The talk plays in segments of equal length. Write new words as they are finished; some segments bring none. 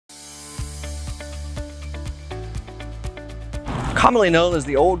Commonly known as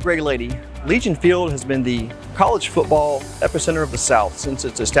the Old Gray Lady, Legion Field has been the college football epicenter of the South since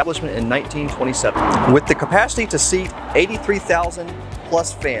its establishment in 1927. With the capacity to seat 83,000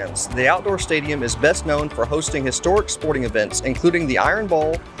 plus fans, the outdoor stadium is best known for hosting historic sporting events including the Iron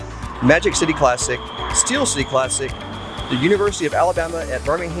Bowl, Magic City Classic, Steel City Classic, the University of Alabama at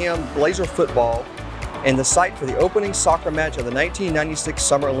Birmingham Blazer football, and the site for the opening soccer match of the 1996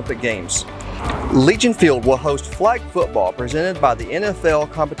 Summer Olympic Games. Legion Field will host flag football presented by the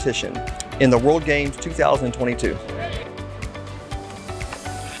NFL competition in the World Games 2022.